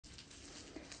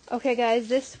Okay guys,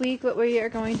 this week what we are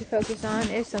going to focus on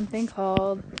is something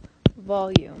called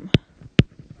volume.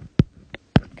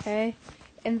 Okay,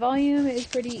 and volume is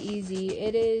pretty easy.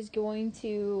 It is going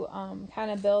to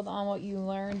kind of build on what you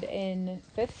learned in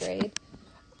 5th grade.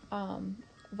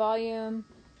 Volume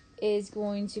is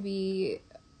going to be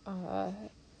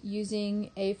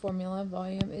using a formula.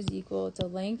 Volume is equal to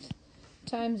length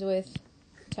times width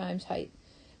times height.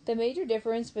 The major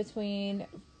difference between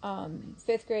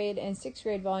 5th grade and 6th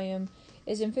grade volume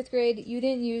is in 5th grade you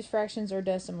didn't use fractions or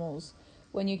decimals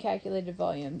when you calculated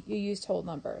volume. You used whole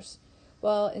numbers.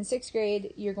 Well, in 6th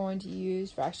grade you're going to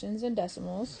use fractions and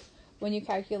decimals when you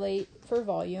calculate for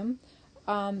volume.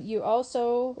 You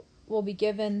also will be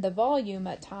given the volume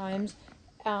at times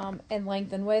and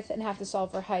length and width and have to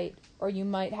solve for height, or you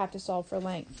might have to solve for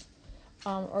length,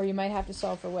 or you might have to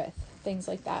solve for width, things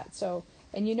like that.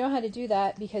 And you know how to do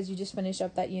that because you just finished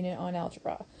up that unit on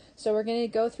algebra. So we're going to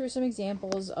go through some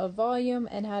examples of volume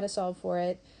and how to solve for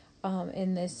it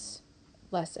in this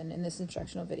lesson, in this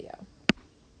instructional video.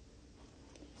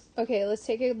 Okay, let's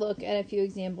take a look at a few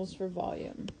examples for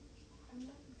volume.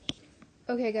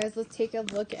 Okay guys, let's take a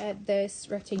look at this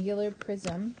rectangular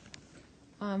prism.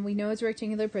 We know it's a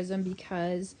rectangular prism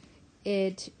because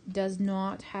it does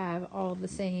not have all the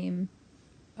same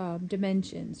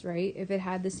dimensions, right? If it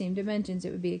had the same dimensions,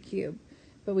 it would be a cube,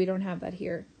 but we don't have that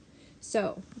here.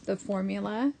 So the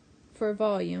formula for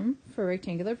volume for a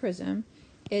rectangular prism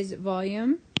is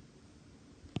volume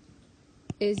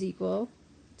is equal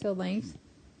to length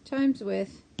times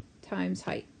width times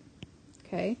height.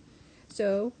 Okay,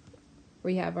 so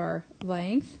we have our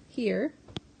length here,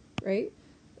 right?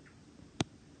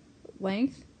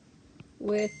 Length,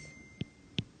 width,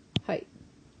 height.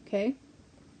 Okay,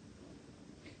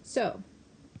 so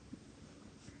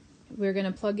we're going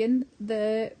to plug in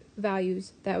the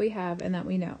values that we have and that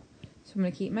we know. So I'm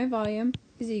going to keep my volume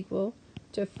is equal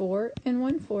to 4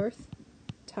 1/4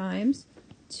 times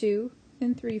 2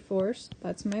 3/4,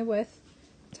 that's my width,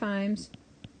 times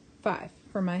 5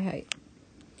 for my height.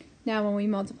 Now when we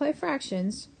multiply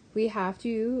fractions, we have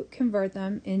to convert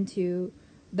them into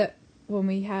when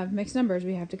we have mixed numbers,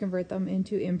 we have to convert them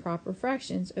into improper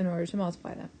fractions in order to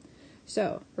multiply them.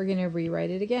 So we're going to rewrite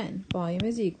it again. Volume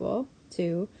is equal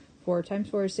to 4 times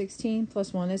 4 is 16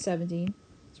 plus 1 is 17.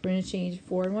 So we're going to change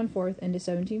 4 1/4 into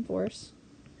 17/4.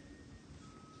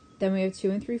 Then we have 2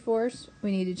 3/4.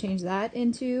 We need to change that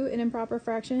into an improper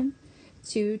fraction.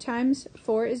 2 times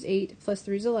 4 is 8 plus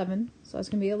 3 is 11. So that's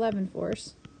going to be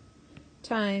 11/4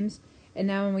 times, and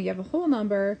now when we have a whole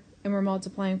number and we're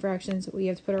multiplying fractions, we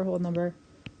have to put our whole number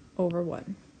over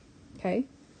 1. Okay?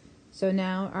 So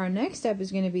now our next step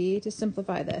is going to be to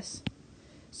simplify this.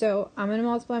 So I'm going to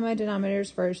multiply my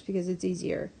denominators first because it's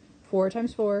easier. 4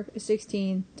 times 4 is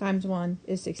 16 times 1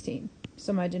 is 16.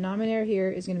 So my denominator here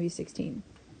is going to be 16.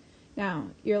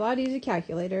 Now, you're allowed to use a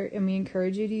calculator, and we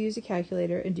encourage you to use a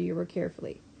calculator and do your work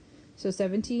carefully. So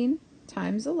 17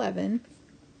 times 11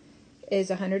 is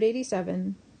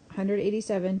 187.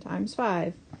 187 times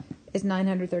 5 is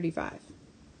 935.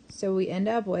 So we end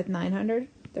up with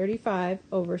 935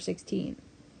 over 16.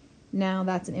 Now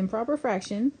that's an improper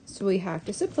fraction, so we have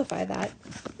to simplify that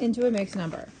into a mixed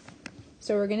number.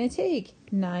 So we're going to take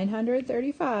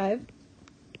 935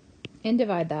 and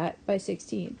divide that by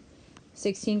 16.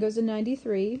 16 goes to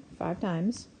 93 5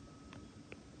 times.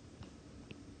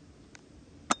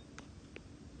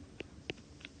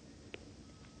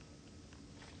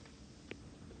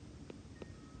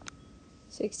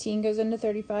 Sixteen goes into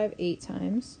 35 8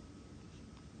 times.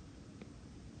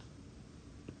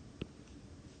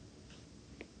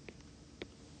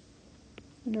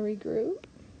 I'm going to regroup.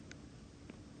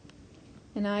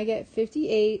 And I get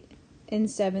 58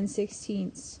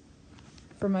 7/16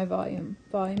 for my volume.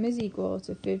 Volume is equal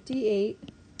to 58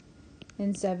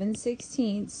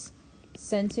 7/16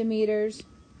 centimeters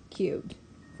cubed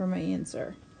for my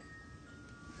answer.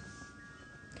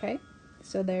 Okay,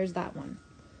 so there's that one.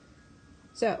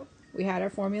 So we had our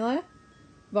formula.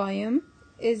 Volume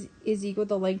is equal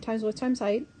to length times width times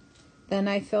height. Then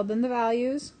I filled in the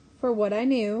values for what I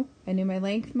knew. I knew my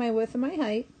length, my width, and my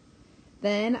height.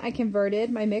 Then I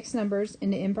converted my mixed numbers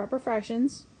into improper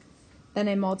fractions. Then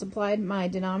I multiplied my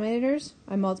denominators.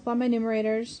 I multiplied my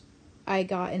numerators. I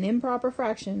got an improper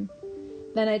fraction.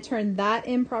 Then I turned that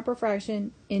improper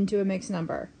fraction into a mixed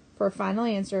number for a final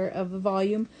answer of the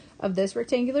volume of this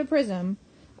rectangular prism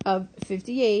of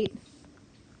 58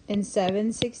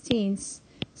 7/16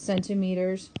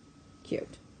 centimeters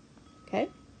cubed. Okay?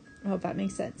 I hope that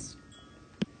makes sense.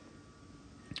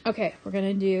 Okay, we're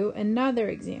going to do another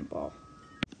example.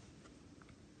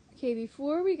 Okay,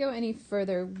 before we go any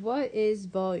further, what is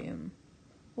volume?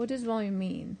 what does volume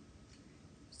mean?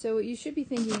 So what you should be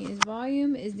thinking is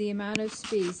volume is the amount of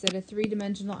space that a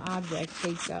three-dimensional object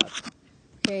takes up.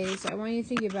 Okay, so I want you to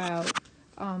think about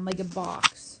like a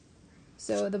box.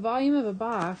 So the volume of a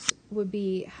box would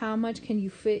be how much can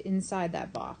you fit inside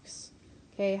that box.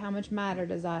 Okay, how much matter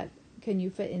can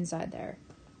you fit inside there?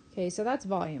 Okay, so that's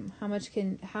volume. How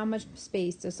much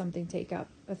space does something take up,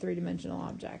 a three-dimensional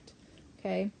object?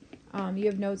 Okay, you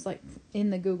have notes like in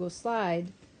the Google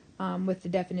slide with the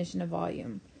definition of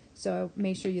volume. So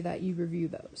make sure that you review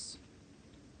those.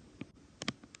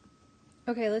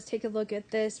 Okay, let's take a look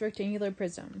at this rectangular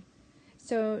prism.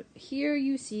 So here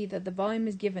you see that the volume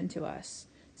is given to us.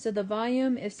 So the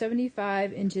volume is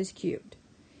 75 inches cubed.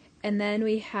 And then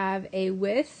we have a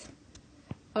width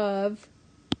of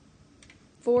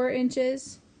 4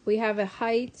 inches. We have a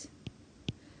height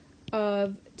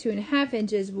of 2.5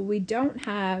 inches. What we don't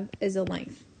have is a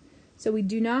length. So we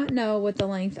do not know what the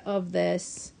length of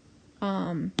this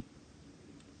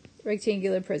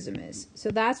rectangular prism is.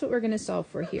 So that's what we're going to solve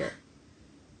for here.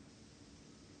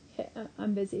 Okay,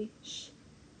 I'm busy. Shh.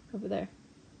 Over there.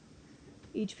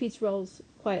 Each piece rolls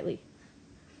quietly.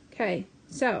 Okay,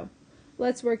 so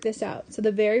let's work this out. So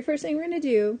the very first thing we're going to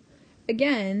do,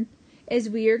 again, is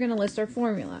we are going to list our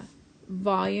formula.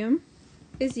 Volume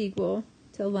is equal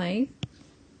to length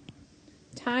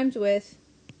times width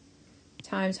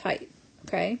times height.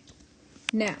 Okay?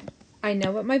 Now, I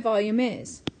know what my volume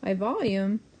is. My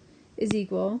volume is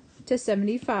equal to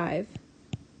 75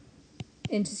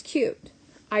 inches cubed.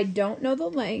 I don't know the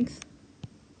length.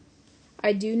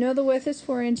 I do know the width is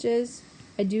 4 inches.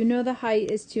 I do know the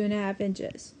height is 2.5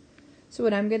 inches. So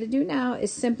what I'm going to do now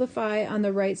is simplify on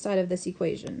the right side of this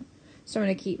equation. So I'm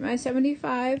going to keep my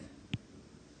 75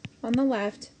 on the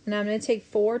left, and I'm going to take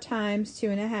 4 times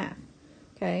 2.5.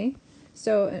 Okay?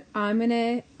 So I'm going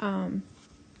to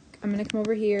come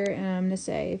over here, and I'm going to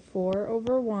say 4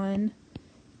 over 1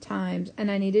 times,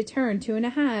 and I need to turn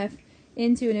 2.5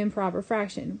 into an improper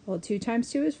fraction. Well, 2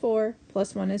 times 2 is 4,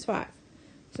 plus 1 is 5.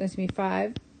 So it's going to be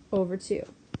 5 over 2.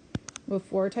 Well,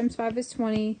 4 times 5 is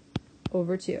 20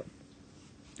 over 2.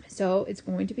 So it's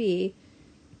going to be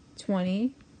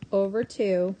 20 over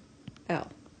 2L.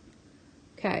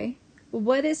 Okay. Well,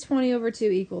 what is 20 over 2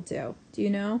 equal to? Do you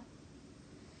know?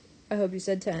 I hope you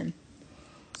said 10.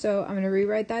 So I'm going to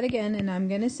rewrite that again, and I'm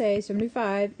going to say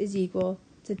 75 is equal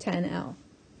to 10L.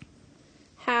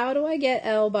 How do I get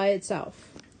L by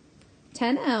itself?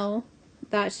 10L,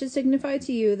 that should signify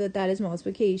to you that that is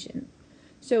multiplication.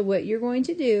 So what you're going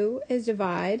to do is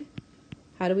divide.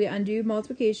 How do we undo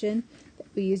multiplication?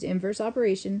 We use inverse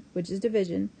operation, which is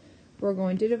division. We're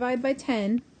going to divide by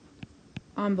 10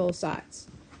 on both sides,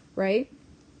 right?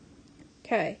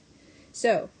 Okay,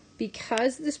 so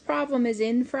because this problem is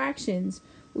in fractions,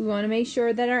 we want to make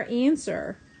sure that our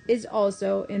answer is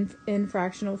also in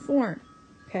fractional form,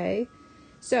 okay?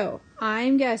 So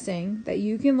I'm guessing that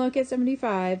you can look at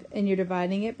 75 and you're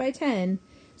dividing it by 10,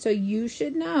 so you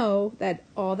should know that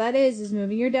all that is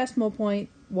moving your decimal point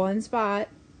one spot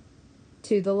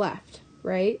to the left,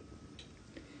 right?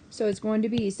 So it's going to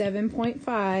be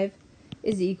 7.5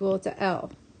 is equal to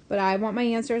L. But I want my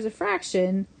answer as a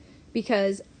fraction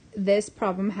because this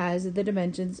problem has the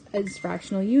dimensions as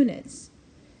fractional units.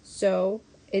 So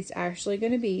it's actually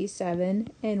going to be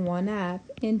 7.1/2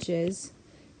 inches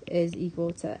is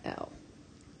equal to L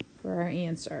for our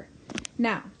answer.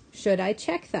 Now, should I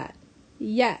check that?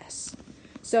 Yes.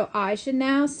 So I should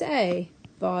now say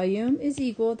volume is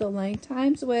equal to length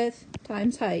times width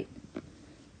times height.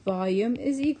 Volume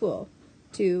is equal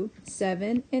to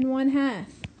 7.1/2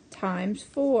 times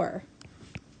 4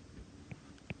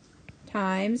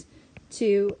 times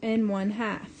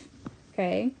 2.1/2.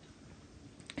 Okay?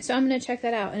 So I'm going to check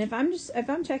that out. And if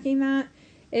I'm checking that,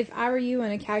 if I were you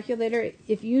in a calculator,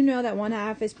 if you know that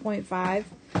 1/2 is 0.5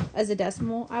 as a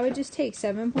decimal, I would just take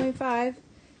 7.5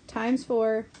 times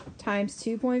 4 times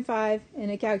 2.5 in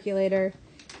a calculator.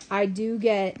 I do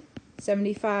get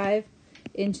 75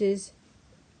 inches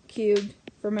cubed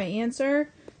for my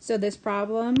answer. So this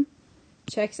problem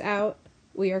checks out.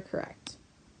 We are correct.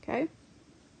 Okay?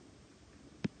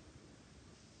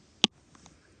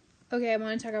 Okay, I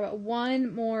want to talk about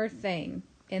one more thing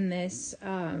in this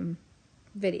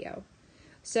video.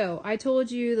 So I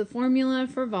told you the formula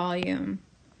for volume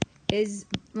is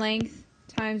length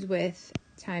times width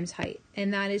times height,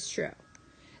 and that is true.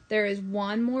 There is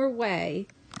one more way,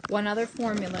 one other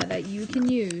formula that you can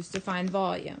use to find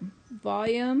volume.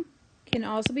 Volume can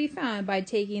also be found by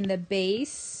taking the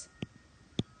base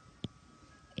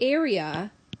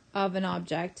area of an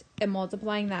object and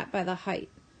multiplying that by the height.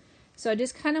 So I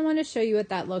just kind of want to show you what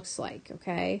that looks like,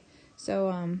 okay? So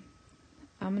I'm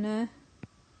going to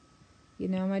You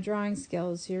know my drawing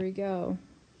skills. Here we go.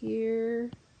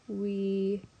 Here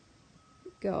we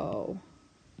go.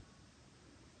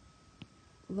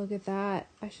 Look at that.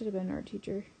 I should have been an art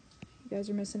teacher. You guys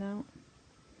are missing out.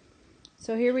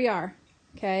 So here we are.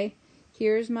 Okay.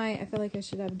 Here's my, I feel like I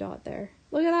should have a dot there.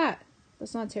 Look at that.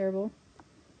 That's not terrible.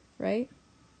 Right?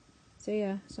 So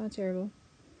yeah, it's not terrible.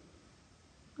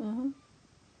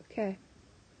 Okay.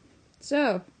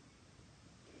 So,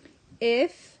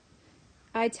 if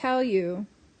I tell you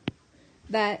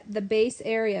that the base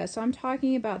area, so I'm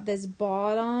talking about this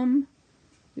bottom,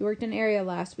 we worked in area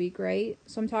last week, right?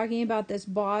 So I'm talking about this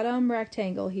bottom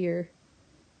rectangle here,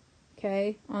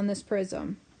 okay, on this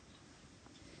prism.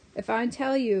 If I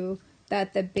tell you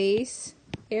that the base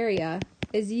area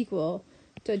is equal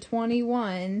to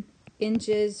 21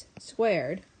 inches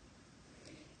squared,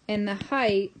 and the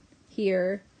height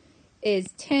here is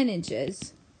 10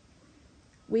 inches,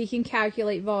 we can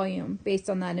calculate volume based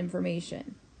on that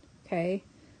information. Okay,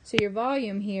 so your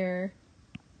volume here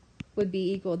would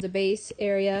be equal to base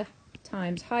area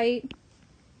times height.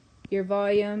 Your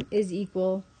volume is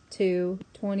equal to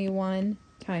 21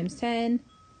 times 10.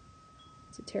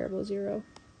 It's a terrible zero.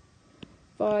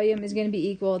 Volume is going to be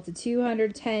equal to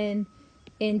 210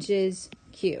 inches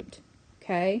cubed.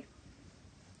 Okay,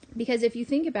 because if you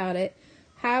think about it,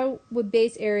 how would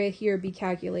base area here be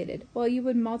calculated? Well, you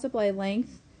would multiply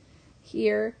length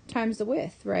here times the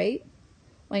width, right?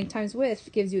 Length times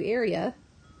width gives you area.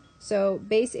 So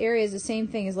base area is the same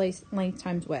thing as length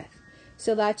times width.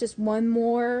 So that's just one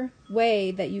more way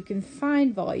that you can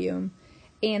find volume.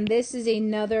 And this is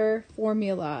another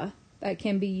formula that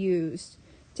can be used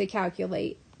to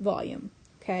calculate volume.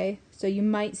 Okay, so you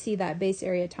might see that base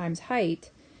area times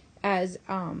height as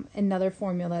another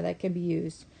formula that can be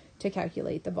used to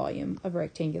calculate the volume of a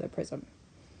rectangular prism.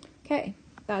 Okay,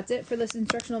 that's it for this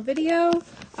instructional video.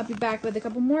 I'll be back with a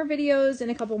couple more videos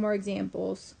and a couple more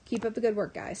examples. Keep up the good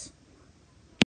work, guys.